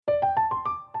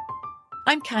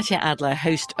I'm Katya Adler,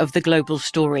 host of The Global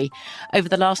Story. Over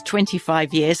the last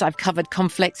 25 years, I've covered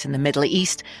conflicts in the Middle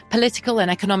East, political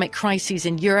and economic crises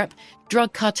in Europe,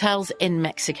 drug cartels in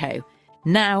Mexico.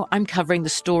 Now I'm covering the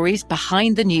stories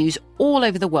behind the news all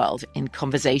over the world in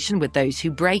conversation with those who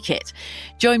break it.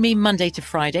 Join me Monday to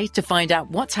Friday to find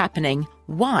out what's happening,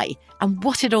 why, and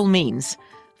what it all means.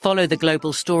 Follow The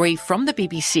Global Story from the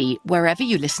BBC wherever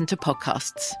you listen to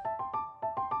podcasts.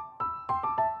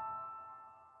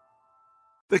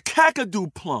 The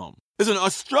Kakadu plum is an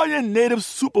Australian native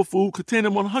superfood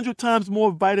containing 100 times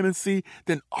more vitamin C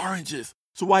than oranges.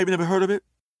 So why have you never heard of it?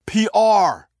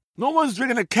 PR. No one's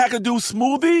drinking a Kakadu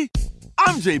smoothie?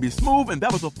 I'm JB Smoove, and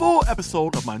that was a full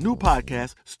episode of my new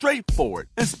podcast, Straightforward,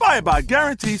 inspired by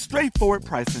guaranteed straightforward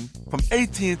pricing from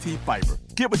AT&T Fiber.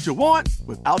 Get what you want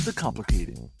without the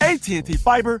complicated. AT&T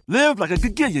Fiber, live like a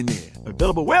gigillionaire.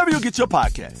 Available wherever you get your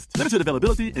podcasts. Limited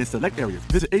availability in select areas.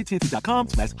 Visit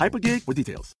AT&T.com/hypergig for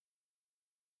details.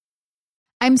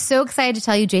 I'm so excited to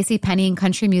tell you JCPenney and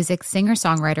country music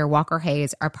singer-songwriter Walker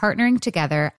Hayes are partnering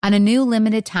together on a new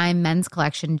limited-time men's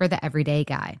collection for the everyday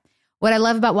guy. What I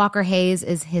love about Walker Hayes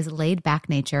is his laid-back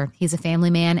nature. He's a family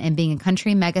man, and being a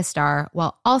country megastar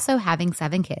while also having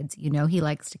 7 kids, you know he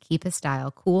likes to keep his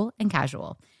style cool and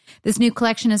casual. This new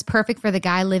collection is perfect for the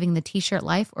guy living the t-shirt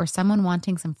life or someone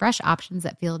wanting some fresh options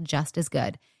that feel just as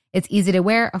good. It's easy to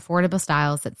wear, affordable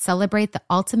styles that celebrate the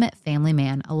ultimate family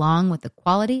man, along with the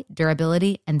quality,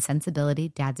 durability, and sensibility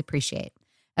dads appreciate.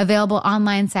 Available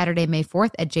online Saturday, May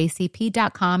 4th at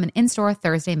jcp.com and in-store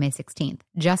Thursday, May 16th.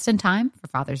 Just in time for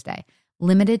Father's Day.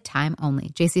 Limited time only.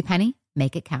 JCPenney,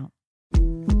 make it count.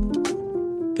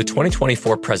 The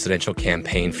 2024 presidential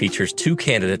campaign features 2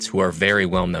 candidates who are very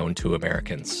well known to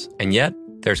Americans. And yet,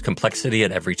 there's complexity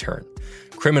at every turn.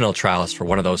 Criminal trials for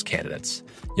one of those candidates.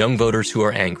 Young voters who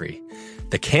are angry.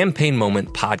 The Campaign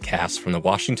Moment podcast from the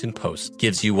Washington Post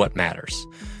gives you what matters.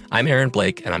 I'm Aaron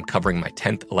Blake, and I'm covering my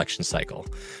 10th election cycle.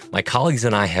 My colleagues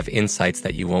and I have insights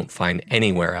that you won't find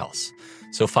anywhere else.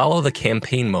 So follow The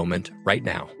Campaign Moment right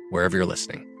now, wherever you're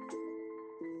listening.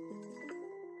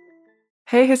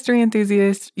 Hey, history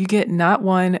enthusiasts, you get not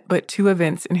one, but 2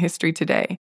 events in history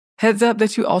today. Heads up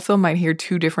that you also might hear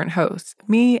 2 different hosts,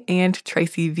 me and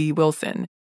Tracy V. Wilson.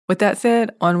 With that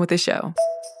said, on with the show.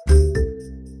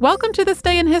 Welcome to This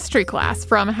Day in History class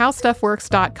from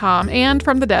HowStuffWorks.com and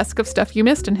from the desk of Stuff You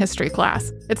Missed in History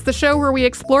class. It's the show where we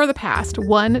explore the past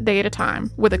one day at a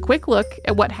time with a quick look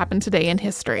at what happened today in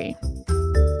history.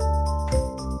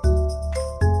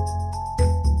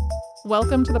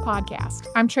 Welcome to the podcast.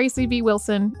 I'm Tracy V.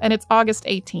 Wilson, and it's August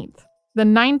 18th. The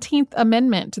 19th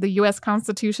Amendment to the U.S.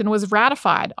 Constitution was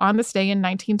ratified on this day in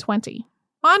 1920.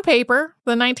 On paper,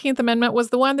 the 19th Amendment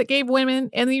was the one that gave women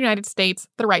in the United States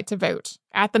the right to vote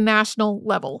at the national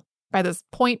level. By this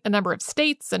point, a number of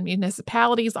states and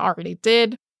municipalities already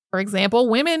did. For example,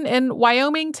 women in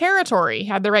Wyoming Territory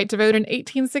had the right to vote in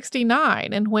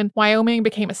 1869, and when Wyoming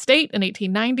became a state in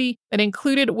 1890, it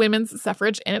included women's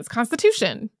suffrage in its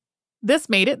constitution. This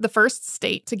made it the first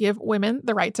state to give women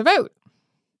the right to vote.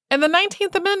 And the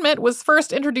 19th Amendment was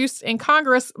first introduced in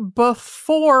Congress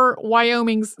before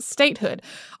Wyoming's statehood,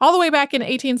 all the way back in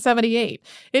 1878.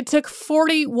 It took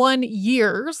 41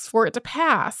 years for it to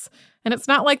pass. And it's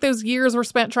not like those years were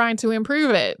spent trying to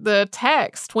improve it. The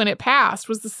text, when it passed,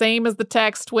 was the same as the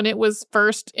text when it was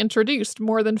first introduced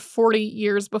more than 40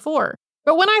 years before.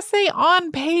 But when I say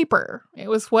on paper, it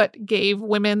was what gave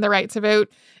women the right to vote,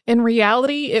 in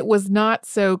reality, it was not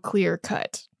so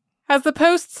clear-cut. As the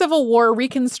post-Civil War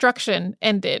Reconstruction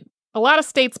ended, a lot of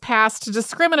states passed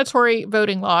discriminatory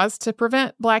voting laws to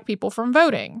prevent Black people from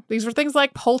voting. These were things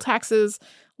like poll taxes,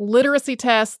 literacy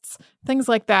tests, things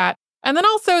like that. And then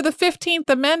also the 15th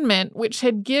Amendment, which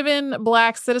had given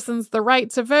Black citizens the right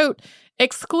to vote,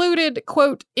 excluded,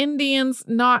 quote, Indians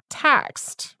not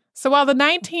taxed. So while the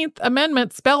 19th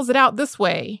Amendment spells it out this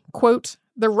way, quote,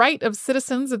 the right of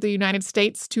citizens of the United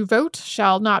States to vote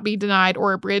shall not be denied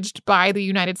or abridged by the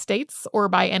United States or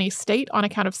by any state on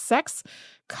account of sex.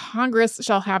 Congress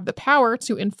shall have the power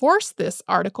to enforce this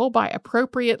article by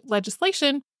appropriate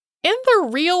legislation. In the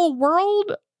real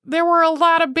world, there were a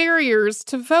lot of barriers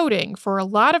to voting for a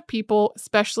lot of people,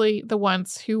 especially the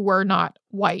ones who were not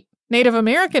white. Native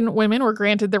American women were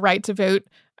granted the right to vote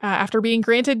after being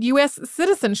granted U.S.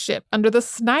 citizenship under the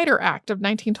Snyder Act of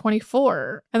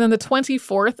 1924. And then the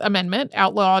 24th Amendment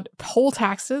outlawed poll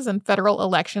taxes in federal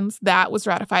elections. That was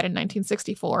ratified in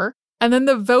 1964. And then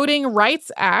the Voting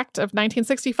Rights Act of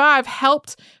 1965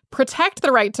 helped protect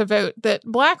the right to vote that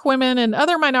Black women and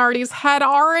other minorities had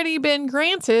already been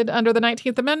granted under the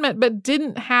 19th Amendment, but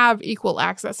didn't have equal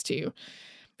access to.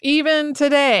 Even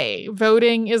today,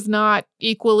 voting is not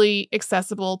equally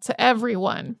accessible to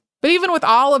everyone. But even with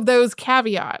all of those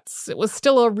caveats, it was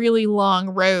still a really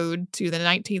long road to the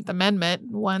 19th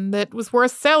Amendment, one that was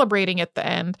worth celebrating at the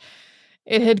end.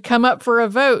 It had come up for a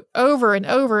vote over and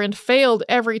over and failed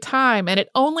every time, and it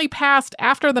only passed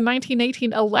after the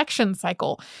 1918 election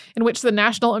cycle, in which the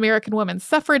National American Women's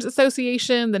Suffrage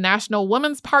Association, the National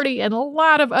Women's Party, and a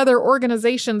lot of other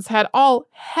organizations had all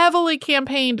heavily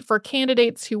campaigned for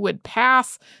candidates who would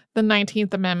pass the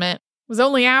 19th Amendment. It was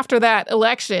only after that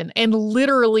election and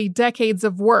literally decades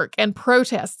of work and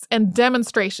protests and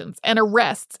demonstrations and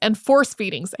arrests and force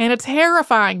feedings and a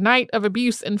terrifying night of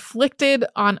abuse inflicted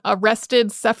on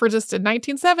arrested suffragists in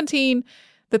 1917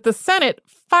 that the Senate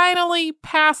finally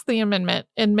passed the amendment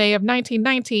in May of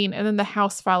 1919, and then the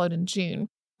House followed in June.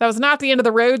 That was not the end of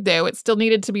the road, though. It still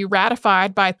needed to be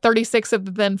ratified by 36 of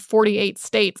the then 48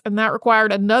 states, and that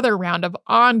required another round of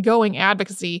ongoing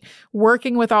advocacy,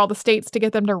 working with all the states to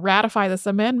get them to ratify this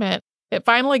amendment. It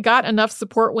finally got enough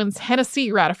support when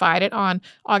Tennessee ratified it on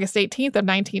August 18th of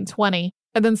 1920,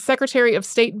 and then Secretary of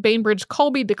State Bainbridge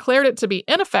Colby declared it to be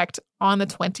in effect on the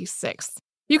 26th.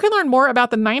 You can learn more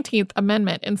about the 19th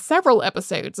Amendment in several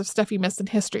episodes of Stuff You Missed in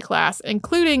History Class,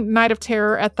 including Night of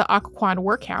Terror at the Occoquan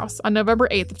Workhouse on November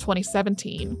 8th of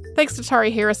 2017. Thanks to Tari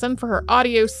Harrison for her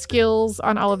audio skills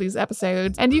on all of these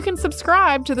episodes, and you can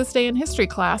subscribe to This Day in History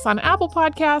Class on Apple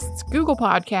Podcasts, Google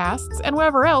Podcasts, and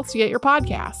wherever else you get your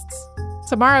podcasts.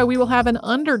 Tomorrow we will have an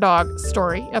underdog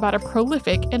story about a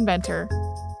prolific inventor.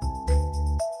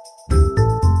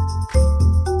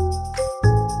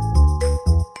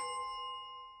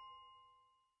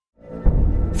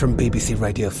 From BBC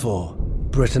Radio 4,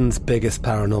 Britain's biggest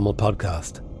paranormal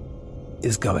podcast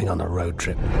is going on a road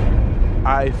trip.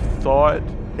 I thought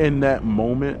in that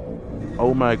moment,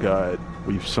 oh my God,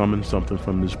 we've summoned something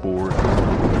from this board.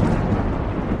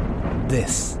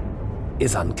 This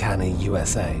is Uncanny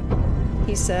USA.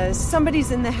 He says,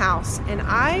 somebody's in the house, and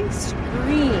I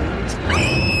screamed.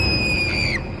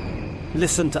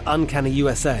 Listen to Uncanny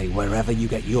USA wherever you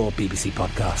get your BBC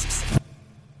podcasts,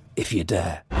 if you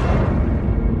dare.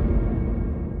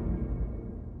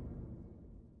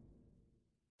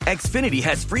 Xfinity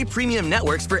has free premium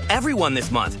networks for everyone this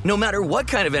month, no matter what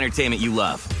kind of entertainment you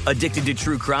love. Addicted to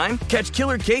true crime? Catch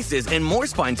killer cases and more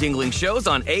spine-tingling shows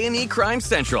on A&E Crime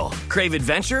Central. Crave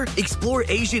adventure? Explore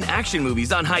Asian action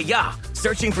movies on Hi-YAH.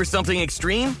 Searching for something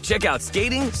extreme? Check out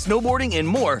skating, snowboarding, and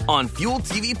more on Fuel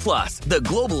TV Plus, the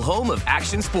global home of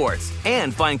action sports.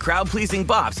 And find crowd-pleasing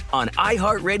bops on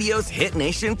iHeartRadio's Hit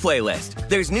Nation playlist.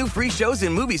 There's new free shows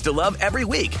and movies to love every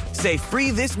week. Say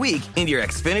free this week in your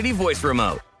Xfinity voice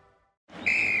remote.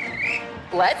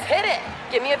 Let's hit it.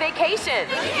 Give me a vacation.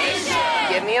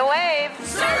 Give me a wave.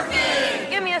 Surfing.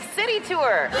 Give me a city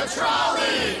tour. The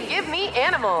trolley. Give me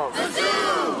animals. The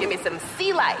zoo. Give me some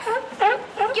sea life.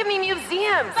 Give me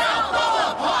museums.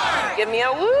 Balboa Park. Give me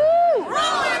a woo.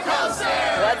 Roller coaster.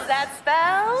 What's that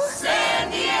spell?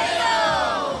 San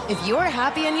Diego. If you're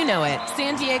happy and you know it,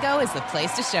 San Diego is the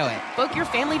place to show it. Book your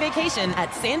family vacation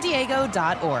at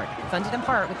sandiego.org. Funded in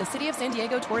part with the City of San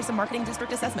Diego Tourism Marketing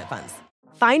District Assessment Funds.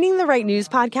 Finding the right news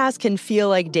podcast can feel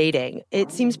like dating.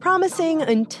 It seems promising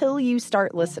until you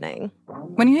start listening.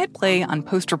 When you hit play on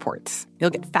Post Reports,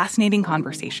 you'll get fascinating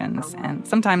conversations and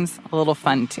sometimes a little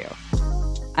fun, too.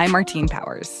 I'm Martine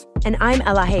Powers. And I'm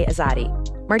Elahe Azadi.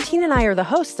 Martine and I are the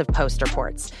hosts of Post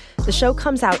Reports. The show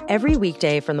comes out every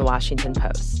weekday from The Washington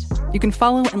Post. You can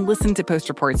follow and listen to Post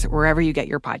Reports wherever you get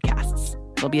your podcasts.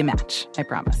 It'll be a match, I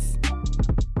promise.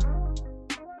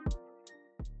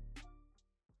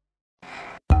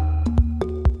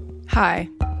 Hi,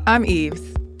 I'm Eves,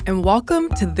 and welcome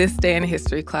to This Day in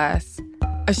History Class,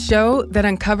 a show that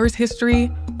uncovers history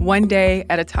one day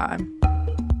at a time.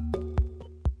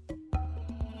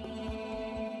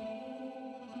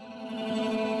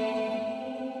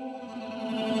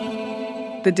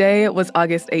 The day was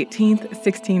August 18th,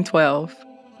 1612.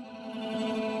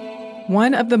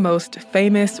 One of the most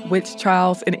famous witch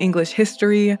trials in English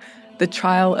history, the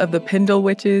trial of the Pendle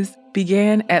Witches,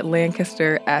 began at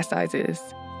Lancaster Assizes.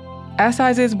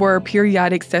 Assizes were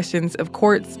periodic sessions of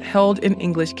courts held in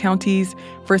English counties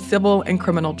for civil and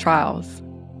criminal trials.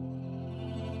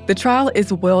 The trial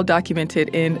is well documented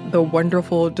in The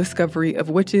Wonderful Discovery of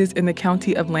Witches in the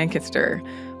County of Lancaster,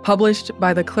 published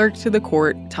by the clerk to the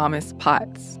court, Thomas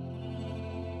Potts.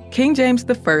 King James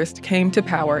I came to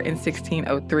power in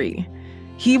 1603.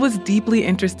 He was deeply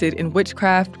interested in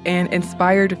witchcraft and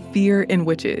inspired fear in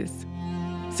witches.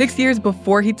 6 years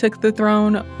before he took the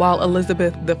throne, while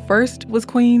Elizabeth I was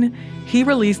queen, he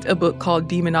released a book called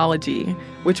Demonology,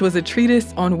 which was a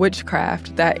treatise on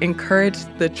witchcraft that encouraged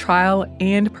the trial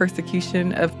and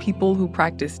persecution of people who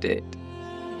practiced it.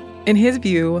 In his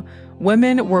view,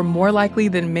 women were more likely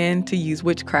than men to use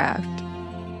witchcraft.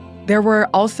 There were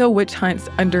also witch hunts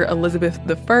under Elizabeth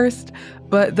I,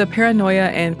 but the paranoia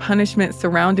and punishment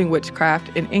surrounding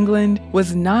witchcraft in England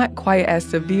was not quite as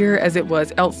severe as it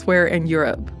was elsewhere in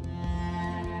Europe.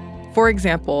 For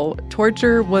example,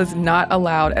 torture was not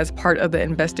allowed as part of the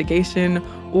investigation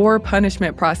or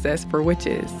punishment process for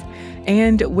witches,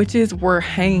 and witches were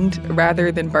hanged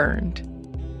rather than burned.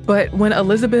 But when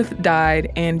Elizabeth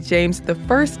died and James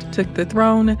I took the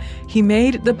throne, he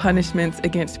made the punishments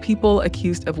against people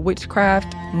accused of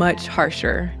witchcraft much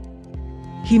harsher.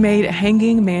 He made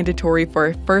hanging mandatory for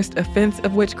a first offense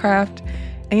of witchcraft,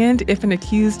 and if an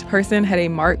accused person had a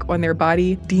mark on their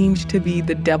body deemed to be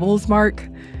the devil's mark,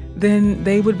 then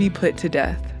they would be put to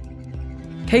death.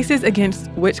 Cases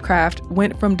against witchcraft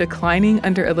went from declining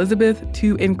under Elizabeth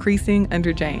to increasing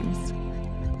under James.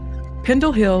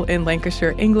 Pendle Hill in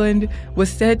Lancashire, England,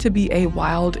 was said to be a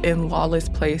wild and lawless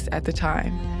place at the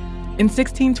time. In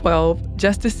 1612,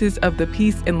 justices of the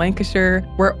peace in Lancashire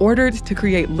were ordered to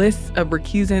create lists of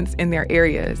recusants in their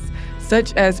areas,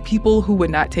 such as people who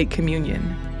would not take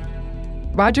communion.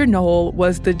 Roger Nowell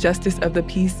was the justice of the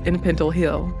peace in Pendle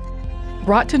Hill.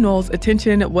 Brought to Nowell's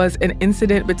attention was an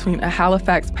incident between a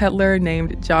Halifax peddler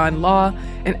named John Law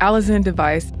and Alison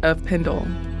Device of Pendle.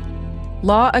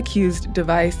 Law accused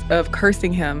Device of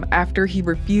cursing him after he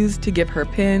refused to give her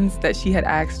pins that she had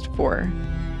asked for.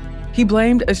 He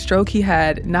blamed a stroke he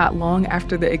had not long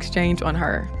after the exchange on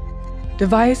her.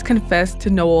 Device confessed to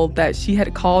Nowell that she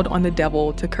had called on the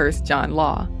devil to curse John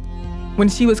Law. When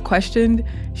she was questioned,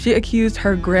 she accused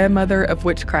her grandmother of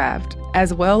witchcraft,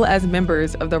 as well as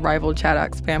members of the rival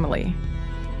Chattox family.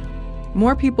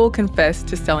 More people confessed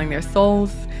to selling their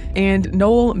souls, and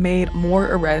Nowell made more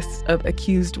arrests of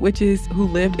accused witches who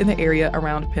lived in the area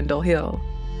around Pendle Hill.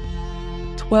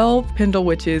 12 Pendle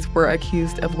witches were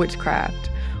accused of witchcraft,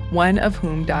 one of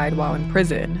whom died while in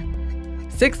prison.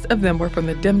 6 of them were from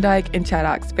the Demdike and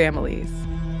Chattox families.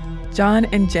 John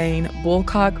and Jane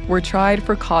Woolcock were tried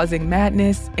for causing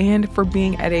madness and for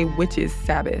being at a witch's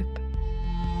Sabbath.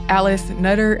 Alice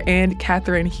Nutter and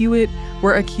Catherine Hewitt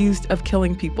were accused of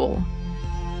killing people.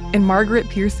 And Margaret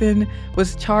Pearson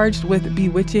was charged with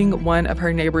bewitching one of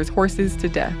her neighbor's horses to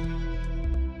death.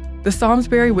 The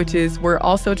Salisbury witches were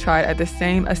also tried at the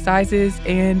same assizes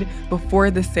and before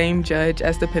the same judge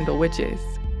as the Pendle witches.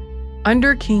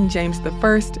 Under King James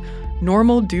I,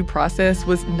 normal due process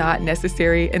was not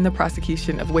necessary in the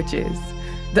prosecution of witches.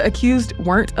 The accused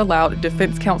weren't allowed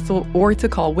defense counsel or to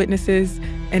call witnesses,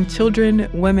 and children,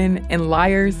 women, and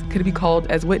liars could be called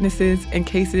as witnesses in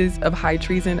cases of high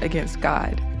treason against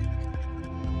God.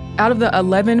 Out of the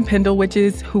 11 Pendle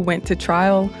witches who went to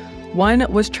trial,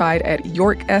 1 was tried at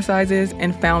York Assizes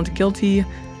and found guilty,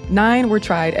 9 were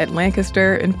tried at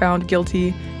Lancaster and found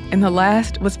guilty, and the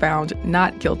last was found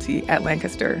not guilty at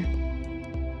Lancaster.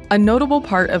 A notable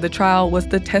part of the trial was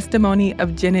the testimony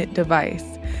of Janet Device,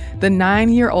 the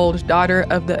 9-year-old daughter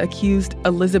of the accused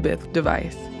Elizabeth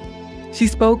Device. She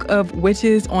spoke of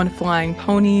witches on flying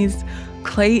ponies,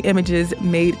 clay images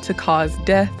made to cause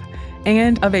death,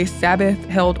 and of a Sabbath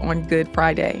held on Good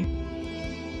Friday.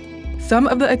 Some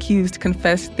of the accused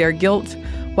confessed their guilt,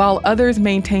 while others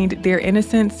maintained their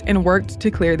innocence and worked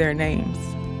to clear their names.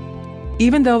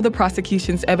 Even though the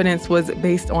prosecution's evidence was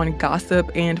based on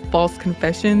gossip and false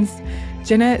confessions,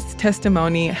 Janet's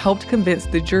testimony helped convince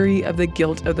the jury of the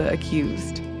guilt of the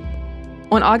accused.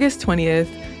 On August 20th,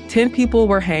 10 people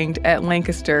were hanged at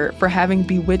Lancaster for having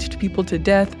bewitched people to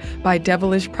death by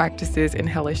devilish practices and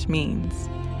hellish means.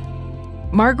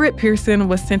 Margaret Pearson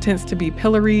was sentenced to be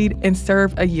pilloried and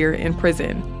serve a year in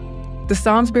prison. The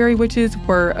Salisbury witches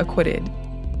were acquitted.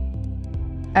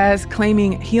 As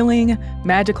claiming healing,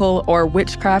 magical, or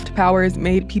witchcraft powers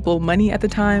made people money at the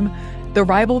time, the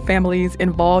rival families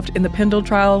involved in the Pendle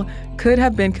trial could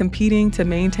have been competing to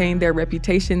maintain their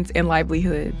reputations and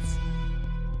livelihoods.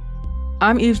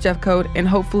 I'm Eve Jeffcoat, and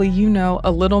hopefully you know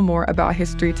a little more about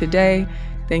history today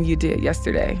than you did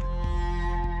yesterday.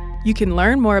 You can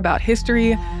learn more about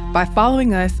history by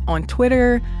following us on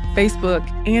Twitter, Facebook,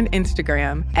 and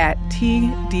Instagram at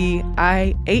TDIHC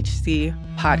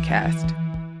Podcast.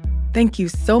 Thank you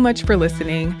so much for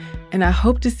listening, and I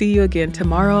hope to see you again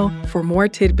tomorrow for more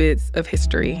tidbits of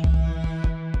history.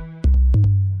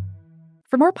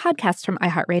 For more podcasts from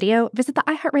iHeartRadio, visit the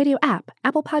iHeartRadio app,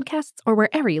 Apple Podcasts, or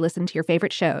wherever you listen to your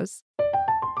favorite shows.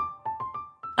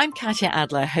 I'm Katya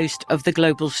Adler, host of The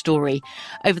Global Story.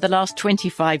 Over the last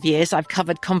 25 years, I've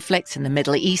covered conflicts in the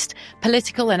Middle East,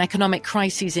 political and economic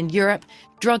crises in Europe,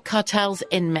 drug cartels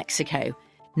in Mexico.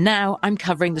 Now I'm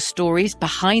covering the stories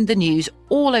behind the news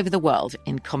all over the world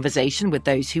in conversation with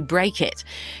those who break it.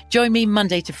 Join me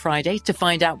Monday to Friday to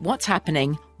find out what's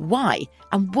happening, why,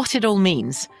 and what it all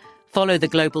means. Follow The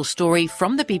Global Story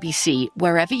from the BBC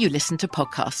wherever you listen to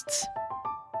podcasts.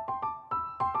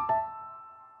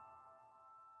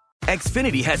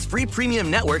 Xfinity has free premium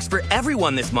networks for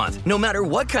everyone this month, no matter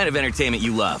what kind of entertainment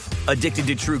you love. Addicted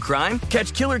to true crime?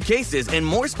 Catch killer cases and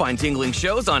more spine-tingling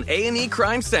shows on A&E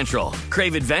Crime Central.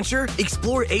 Crave adventure?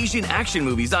 Explore Asian action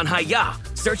movies on Hi-YAH.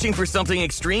 Searching for something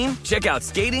extreme? Check out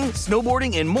skating,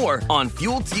 snowboarding, and more on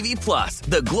Fuel TV Plus,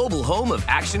 the global home of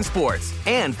action sports.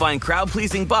 And find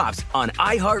crowd-pleasing bops on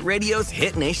iHeartRadio's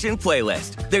Hit Nation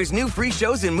playlist. There's new free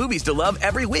shows and movies to love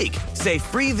every week. Say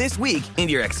free this week in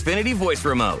your Xfinity voice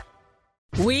remote.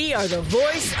 We are the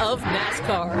voice of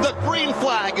NASCAR. The green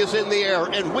flag is in the air,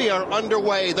 and we are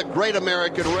underway. The Great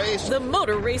American Race. The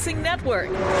Motor Racing Network.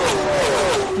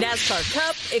 NASCAR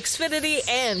Cup, Xfinity,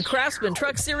 and Craftsman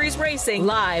Truck Series Racing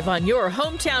live on your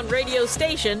hometown radio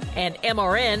station and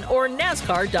MRN or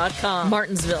NASCAR.com.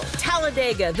 Martinsville,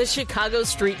 Talladega, the Chicago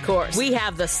Street Course. We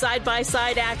have the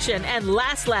side-by-side action and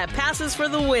last lap passes for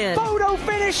the win. Photo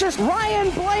finishes. Ryan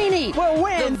Blaney will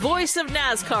win. The voice of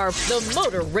NASCAR, the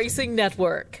Motor Racing Network.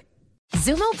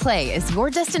 Xumo Play is your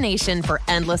destination for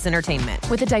endless entertainment.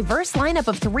 With a diverse lineup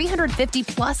of 350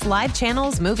 plus live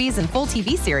channels, movies, and full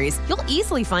TV series, you'll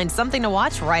easily find something to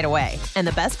watch right away. And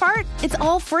the best part? It's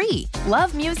all free.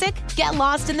 Love music? Get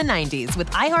lost in the 90s with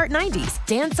iHeart 90s,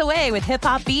 dance away with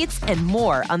hip-hop beats, and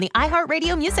more on the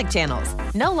iHeartRadio music channels.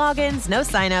 No logins, no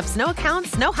signups, no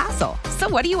accounts, no hassle. So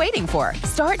what are you waiting for?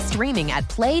 Start streaming at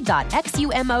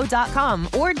play.xumo.com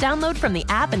or download from the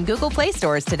app and Google Play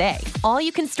stores today. All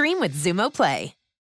you can stream with Xumo Play.